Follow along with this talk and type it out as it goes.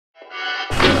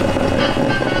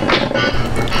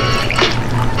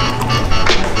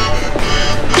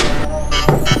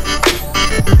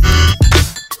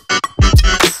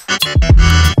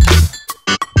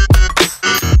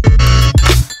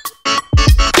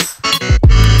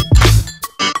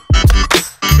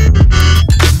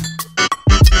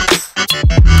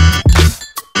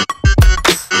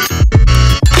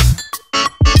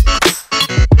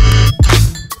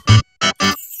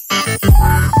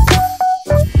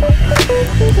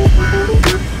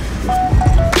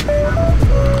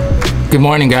Good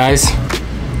morning, guys.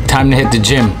 Time to hit the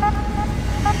gym.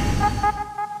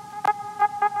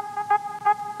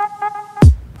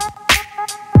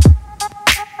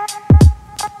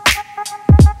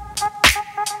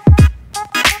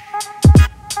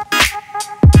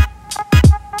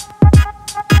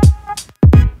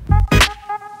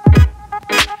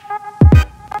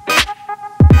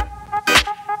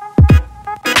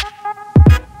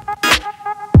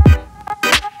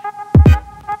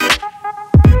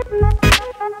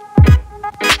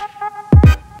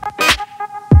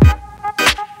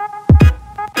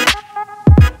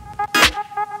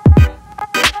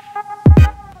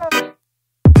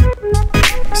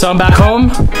 So I'm back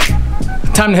home,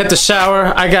 time to hit the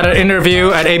shower. I got an interview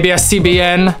at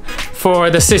ABS-CBN for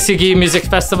the Sisigi Music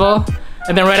Festival.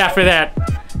 And then right after that,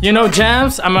 you know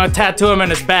JAMS? I'm gonna tattoo him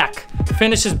on his back.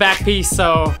 Finish his back piece,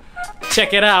 so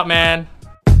check it out, man.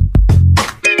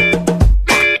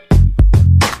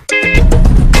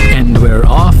 And we're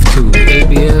off to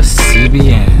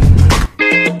ABS-CBN.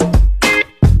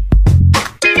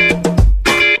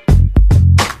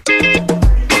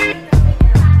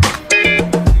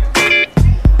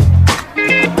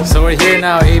 Here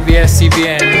now,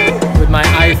 ABS-CBN with my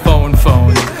iPhone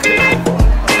phone.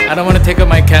 I don't want to take up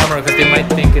my camera because they might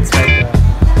think it's like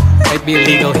might be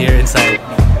illegal here inside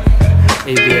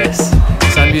ABS.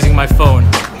 So I'm using my phone.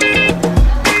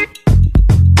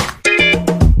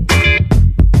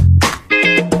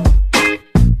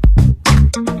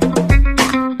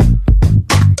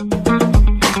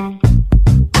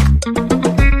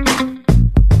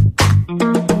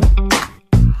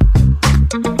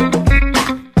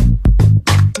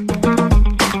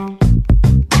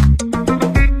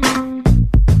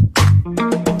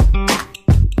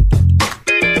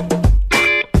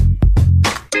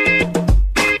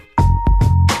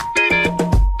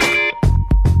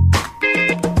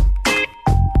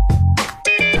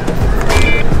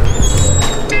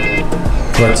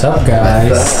 What's up,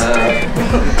 guys?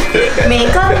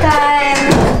 Makeup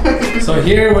time! So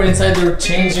here we're inside the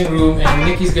changing room and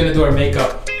Nikki's gonna do our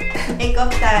makeup.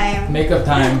 Makeup time. Makeup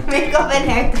time. Makeup and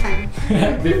hair time.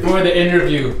 Before the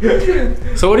interview.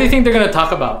 So what do you think they're gonna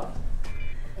talk about?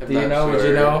 Do you know? Sure. Would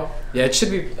you know? Yeah, it should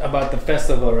be about the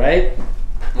festival, right?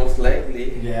 Most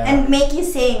likely. Yeah. And make you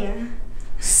sing.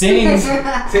 Sing?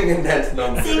 Sing and dance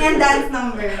number. Sing and dance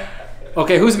number.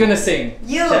 Okay, who's gonna sing?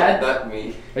 You. Chad? Not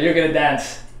me. Or you're gonna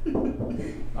dance? No.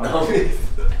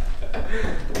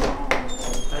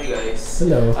 Hi guys.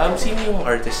 Hello. Sino yung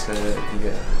artist na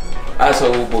tiga?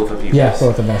 So both of you? Yeah,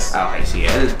 both of us. Okay, see,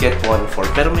 I'll get one for,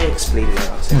 pero may explain lang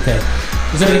ako. Okay.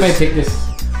 Is it if I take this?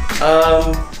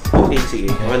 Okay, sige.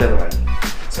 Okay. Wala naman.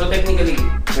 So technically,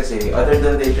 kasi other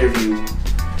than the interview,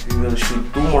 we will shoot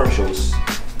 2 more shows.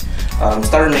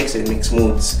 Star Mix and Mix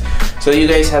Moods. So you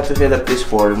guys have to fill up this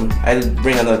form. I'll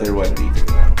bring another one later.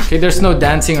 Okay, there's no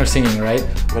dancing or singing, right?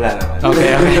 Wala naman.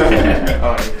 Okay, okay.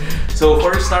 Okay. So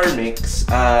for Star Mix,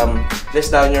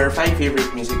 list down your 5 favorite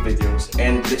music videos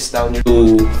and list down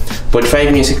your put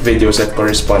 5 music videos that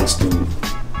corresponds to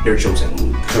your chosen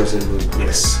mood. Chosen mood.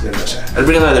 Yes, ganda siya. I'll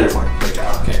bring another one.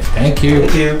 Okay, thank you.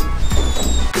 Thank you.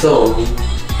 So,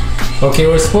 okay,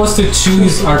 we're supposed to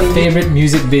choose our favorite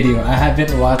music video. I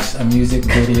haven't watched a music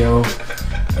video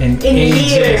in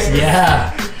ages. Years.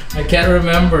 Yeah, I can't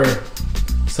remember.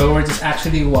 So we're just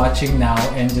actually watching now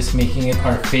and just making it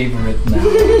our favorite now.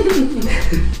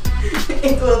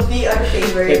 It will be our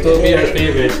favorite. It will be our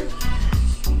favorite.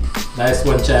 Nice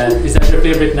one, Chad. Is that your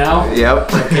favorite now? yep.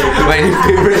 Okay. My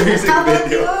favorite music How about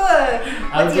video. you?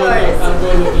 I'll What's go yours? I'll go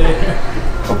to play.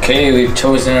 Okay, we've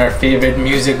chosen our favorite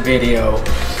music video.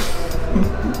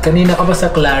 Kanina ka ba sa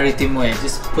clarity mo eh?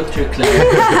 Just put your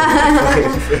clarity.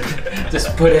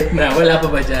 Just put it na. Wala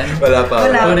pa ba dyan? Wala pa.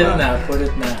 Wala. Put it na, put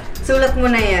it na. Sulat mo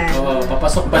na yan. Oo,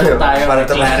 papasok pa na tayo Para ng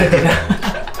clarity na.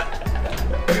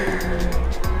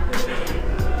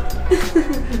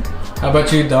 How about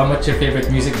you, Dom? What's your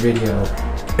favorite music video?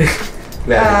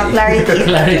 Clarity.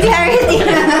 Clarity. Clarity.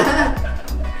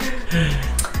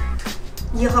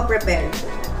 You ka prepared.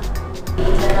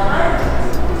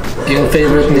 Yung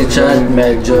favorite ni Chad,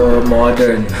 medyo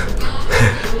modern.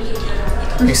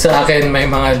 Yung sa akin, may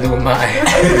mga luma eh.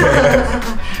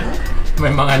 May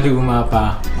mga luma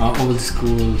pa. Old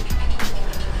school.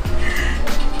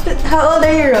 How old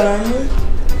are you, Ron?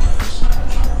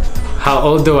 How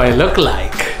old do I look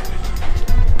like?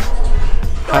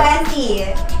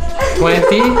 20.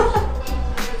 20?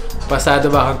 Pasado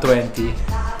ba akong 20?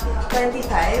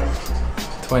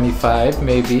 25? 25,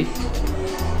 maybe?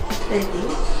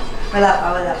 30?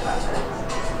 Wala pa.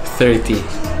 30.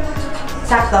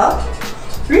 Sakto?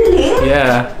 Really?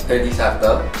 Yeah, 30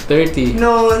 sakto? 30.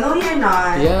 No, you're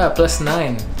not. Yeah, plus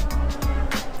 9.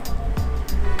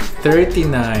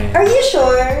 39. Are you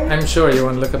sure? I'm sure. You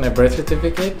want to look at my birth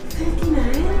certificate?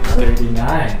 39?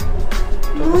 39.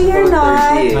 No, you're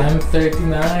not. 30. I'm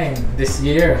 39 this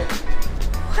year.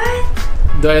 What?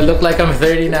 Do I look like I'm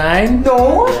 39?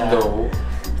 No? Yeah. No.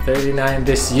 39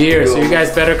 this year. So you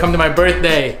guys better come to my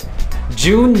birthday.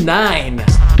 June 9.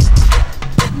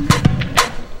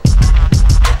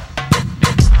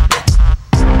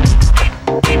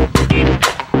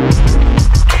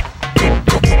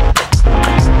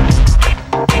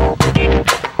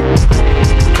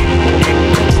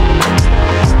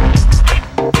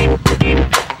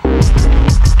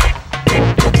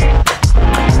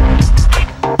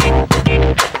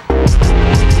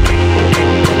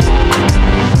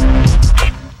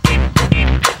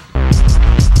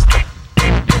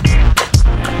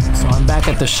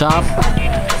 The shop.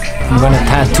 I'm gonna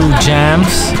tattoo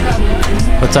Jams.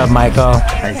 What's up, Michael?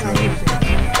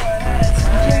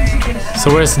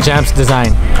 So where's Jams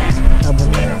design?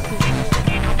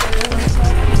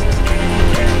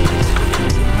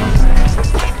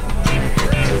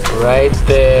 Right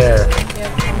there.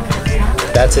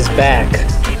 That's his back.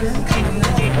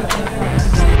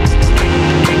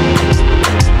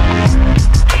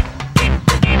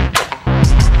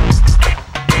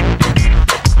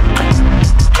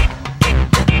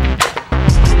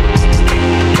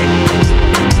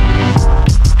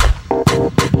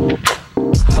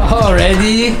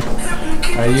 Ready?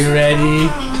 Are you ready?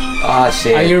 Ah,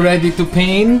 shit. Are you ready to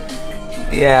paint?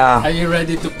 Yeah. Are you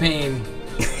ready to paint?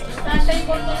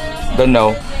 Don't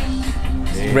know.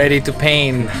 Ready to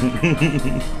paint.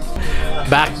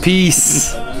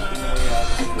 BackPiece.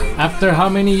 After how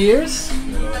many years?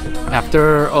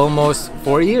 After almost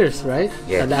 4 years, right?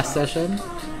 Yeah. The last session.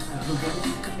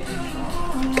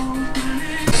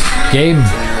 Game.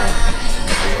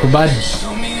 Hubad.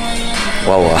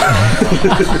 Wow.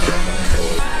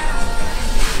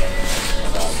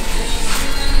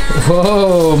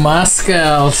 Whoa,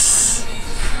 Maskels.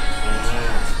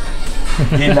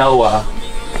 Ginawa.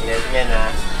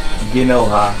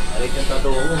 Ginawa.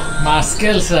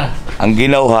 Maskels ah. Ang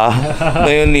ginawa.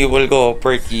 Ngayon nipple ko,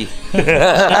 perky.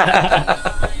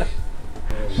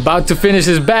 About to finish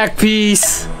his back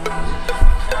piece.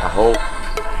 I hope.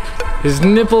 His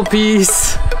nipple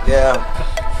piece. Yeah.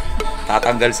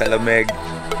 Tatanggal sa lamig.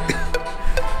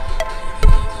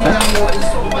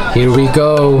 Here we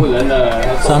go.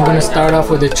 So I'm gonna start off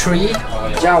with a tree.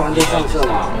 Yeah,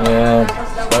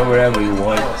 start wherever you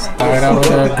want. Start out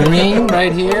with a green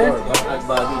right here.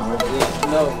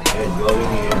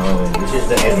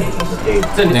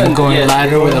 Then going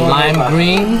lighter with a lime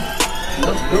green.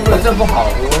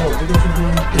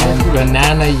 And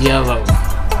banana yellow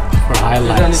for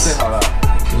highlights.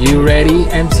 You ready,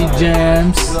 MC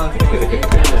Jams?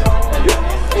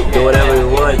 Do whatever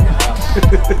you want.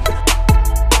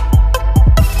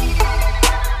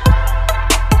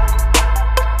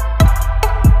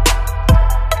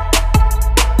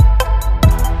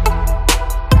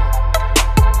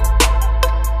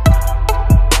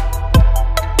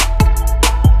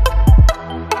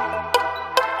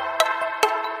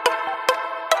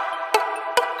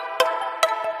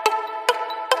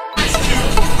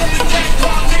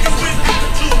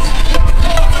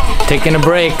 Taking a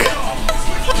break.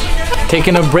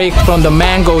 Taking a break from the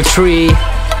mango tree.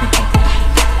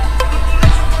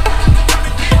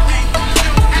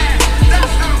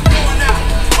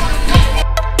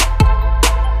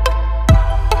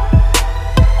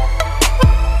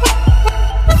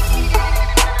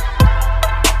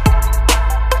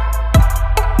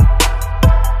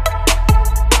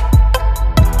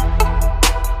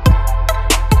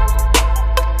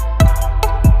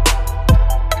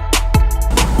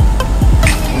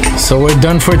 So we're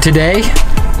done for today.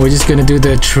 We're just gonna do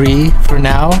the tree for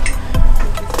now.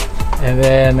 And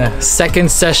then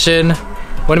second session.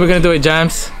 When are we gonna do it,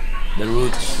 James? The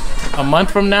roots. A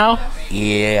month from now?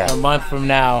 Yeah. A month from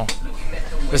now.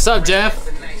 What's up,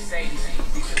 Jeff?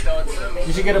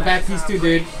 You should get a back piece too,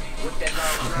 dude.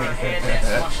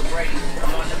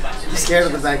 I'm scared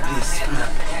of the back piece.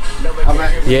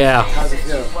 Yeah. How's it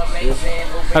feel?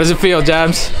 How does it feel,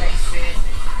 James?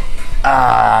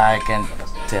 I can't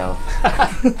tell.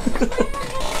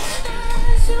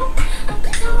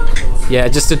 Yeah,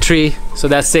 just a tree. So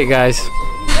that's it, guys.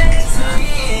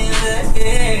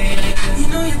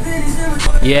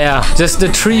 Yeah, just the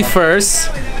tree first,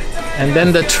 and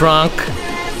then the trunk,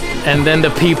 and then the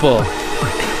people.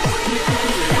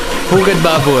 Hugad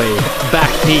Baboy,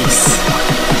 BackPiece,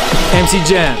 MC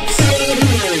Jams.